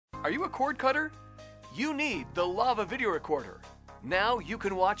Are you a cord cutter? You need the Lava Video Recorder. Now you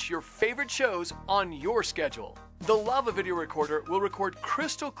can watch your favorite shows on your schedule. The Lava Video Recorder will record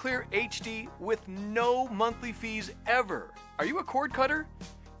crystal clear HD with no monthly fees ever. Are you a cord cutter?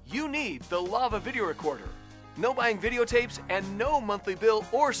 You need the Lava Video Recorder. No buying videotapes and no monthly bill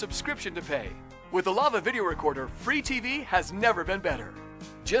or subscription to pay. With the Lava Video Recorder, free TV has never been better.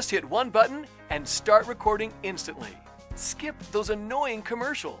 Just hit one button and start recording instantly. Skip those annoying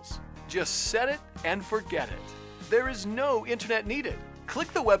commercials. Just set it and forget it. There is no internet needed.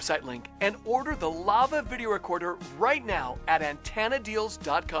 Click the website link and order the Lava Video Recorder right now at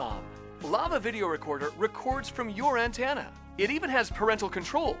antennadeals.com. Lava Video Recorder records from your antenna. It even has parental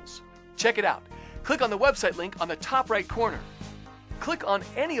controls. Check it out. Click on the website link on the top right corner. Click on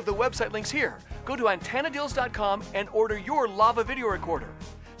any of the website links here. Go to antennadeals.com and order your Lava Video Recorder.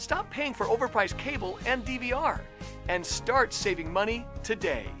 Stop paying for overpriced cable and DVR and start saving money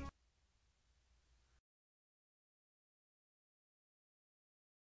today.